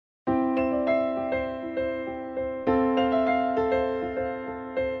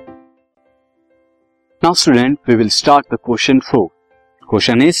Now student, we will start the question 4.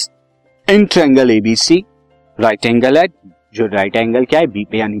 Question is, in triangle ABC, right angle है, जो right angle क्या है B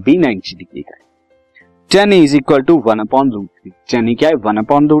पे यानी B 90 डिग्री का है. tan is equal to 1/√3. tan क्या है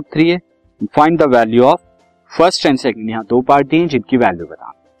 1/√3 है. Find the value of first and second. यहाँ दो पार्ट दिए जिनकी वैल्यू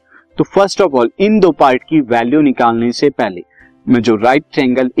बताना. तो फर्स्ट ऑफ ऑल इन दो पार्ट की वैल्यू निकालने से पहले मैं जो राइट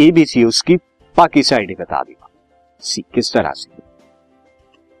ट्रायंगल ABC उसकी बाकी साइड बता दूंगा. सी किस तरह से.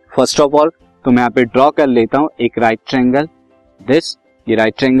 फर्स्ट ऑफ ऑल तो मैं यहाँ पे ड्रॉ कर लेता हूं एक राइट ट्रायंगल. दिस ये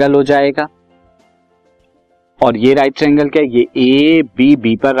राइट ट्रायंगल हो जाएगा और ये राइट ट्रायंगल क्या है, ये ए बी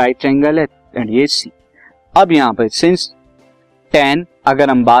बी पर राइट ट्रायंगल है एंड ये सी. अब यहाँ पर सिंस tan अगर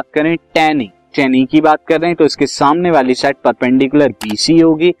हम बात करें tan ए की बात कर रहे हैं तो इसके सामने वाली साइड परपेंडिकुलर BC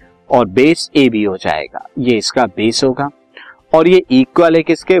होगी और बेस AB हो जाएगा. ये इसका बेस होगा और ये इक्वल है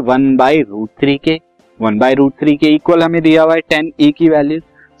किसके 1/√3 के. 1/√3 के इक्वल हमें दिया हुआ है tan A की value.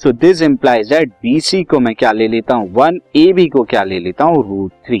 So this implies that BC को मैं क्या ले लेता हूं 1, AB को क्या ले लेता हूं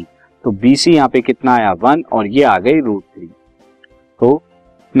 √3. तो BC यहाँ पे कितना आया 1 और ये आ गई √3. तो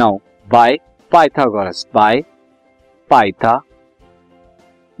नाउ बाय पाइथागोरस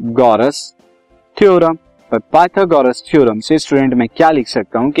थ्योरम. पर पाइथागोरस थ्योरम से स्टूडेंट मैं क्या लिख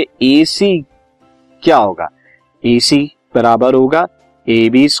सकता हूं कि AC क्या होगा, AC बराबर होगा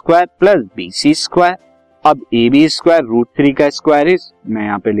AB square plus BC square. अब AB स्क्वायर √3 का स्क्वायर इज, मैं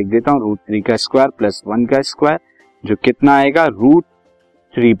यहाँ पे लिख देता हूँ √3 का स्क्वायर प्लस 1 का स्क्वायर जो कितना आएगा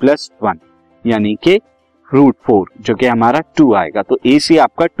 √3 प्लस 1 यानी कि √4 जो कि हमारा 2 आएगा. तो AC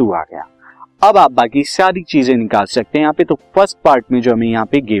आपका 2 आ गया. अब आप बाकी सारी चीजें निकाल सकते हैं यहाँ पे. तो फर्स्ट पार्ट में जो हमें यहाँ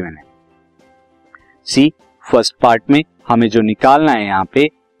पे गिवन है सी, फर्स्ट पार्ट में हमें जो निकालना है यहाँ पे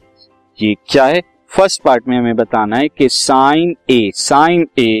ये क्या है, फर्स्ट पार्ट में हमें बताना है कि sine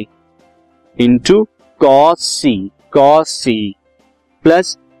A into cos C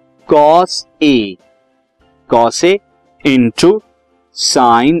plus cos A into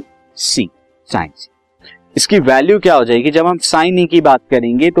sine C. इसकी वैल्यू क्या हो जाएगी जब हम साइन ए की बात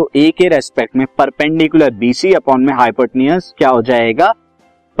करेंगे तो ए के रेस्पेक्ट में परपेंडिकुलर BC अपॉन में हाइपोटेन्यूज क्या हो जाएगा,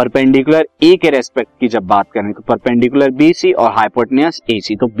 परपेंडिकुलर ए के रेस्पेक्ट की जब बात करें तो परपेंडिकुलर BC और हाइपोटेन्यूज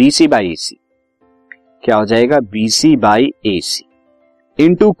AC. तो BC बाई AC क्या हो जाएगा BC by AC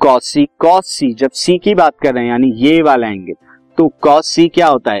into cos C जब C की बात कर रहे हैं यानी ये वाला एंगल तो कॉस C क्या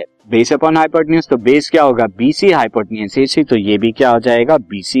होता है बेस अपॉन हाइपोटेन्यूज. तो बेस क्या होगा BC हाइपोटेन्यूज AC. तो ये भी क्या हो जाएगा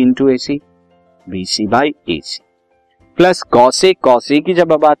BC into AC BC by AC plus cos A की जब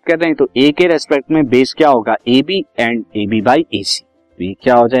बात कर रहे हैं तो A के रेस्पेक्ट में बेस क्या होगा AB and AB by AC. तो ये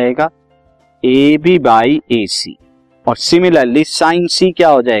क्या हो जाएगा AB बाई AC. और सिमिलरली साइन C क्या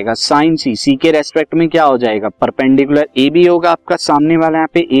हो जाएगा साइन C के रेस्पेक्ट में क्या हो जाएगा परपेंडिकुलर AB होगा आपका सामने वाला यहाँ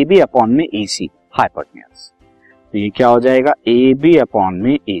पे AB अपॉन में AC हाइपोटेन्यूज. तो ये क्या हो जाएगा AB अपॉन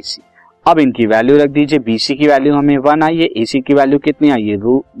में AC. अब इनकी वैल्यू रख दीजिए. BC की वैल्यू हमें 1 आई है, AC की वैल्यू कितनी आई है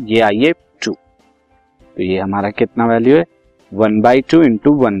ये आई है 2. तो ये हमारा कितना वैल्यू है 1/2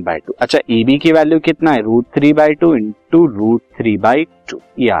 इंटू 1/2. अच्छा AB की वैल्यू कितना है √3/2 इंटू √3/2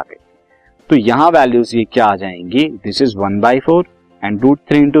 ये आ गई. तो यहाँ वैल्यूज ये क्या आ जाएंगी, this is 1/4 and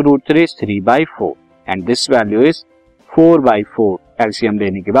 √3 into √3 is 3/4 and this value is 4/4 एलसीएम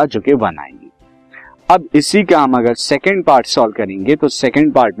लेने के बाद जो कि 1 आएंगी. अब इसी का हम अगर सेकेंड पार्ट सॉल्व करेंगे तो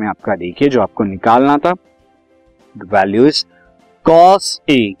सेकेंड पार्ट में आपका देखिए जो आपको निकालना था value is cos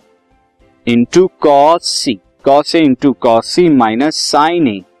A into cos A into cos C minus sine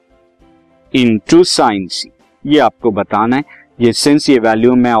A into sine C. ये आपको बताना है. ये सिंस ये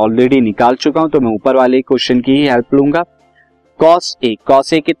वैल्यू मैं ऑलरेडी निकाल चुका हूं तो मैं ऊपर वाले क्वेश्चन की ही हेल्प लूंगा. cos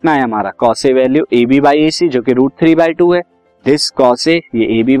A कितना है हमारा cos A value AB by AC जो कि √3/2 है. दिस cos A ये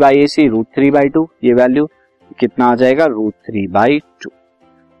AB बाई AC √3/2 ये वैल्यू कितना आ जाएगा √3/2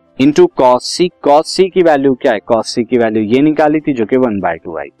 इंटू cos C की वैल्यू क्या है, cos C की वैल्यू ये निकाली थी जो कि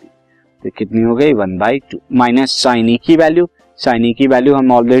 1/2 आई थी. तो कितनी हो गई 1/2 माइनस साइन E की वैल्यू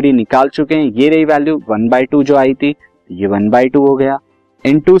हम ऑलरेडी निकाल चुके हैं. ये रही वैल्यू 1/2 जो आई थी ये 1/2 हो गया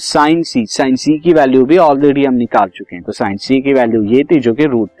इंटू साइन C की वैल्यू भी ऑलरेडी हम निकाल चुके हैं. तो साइन C की वैल्यू ये थी जो कि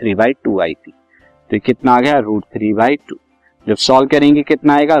 √3/2 आई थी. तो कितना आ गया √3/2. जब सॉल्व करेंगे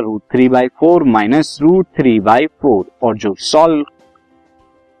कितना आएगा √3/4 माइनस √3/4 और जो सॉल्व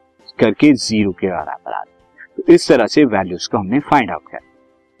करके 0 के बराबर आ. तो इस तरह से वैल्यूज को हमने फाइंड आउट किया.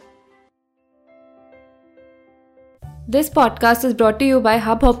 This podcast is brought to you by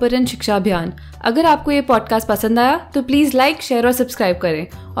Hub Hopper and Shiksha Abhiyan. अगर आपको ये पॉडकास्ट पसंद आया तो प्लीज़ लाइक शेयर और सब्सक्राइब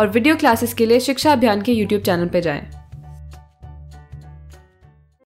करें और वीडियो क्लासेस के लिए शिक्षा अभियान के YouTube चैनल पर जाएं.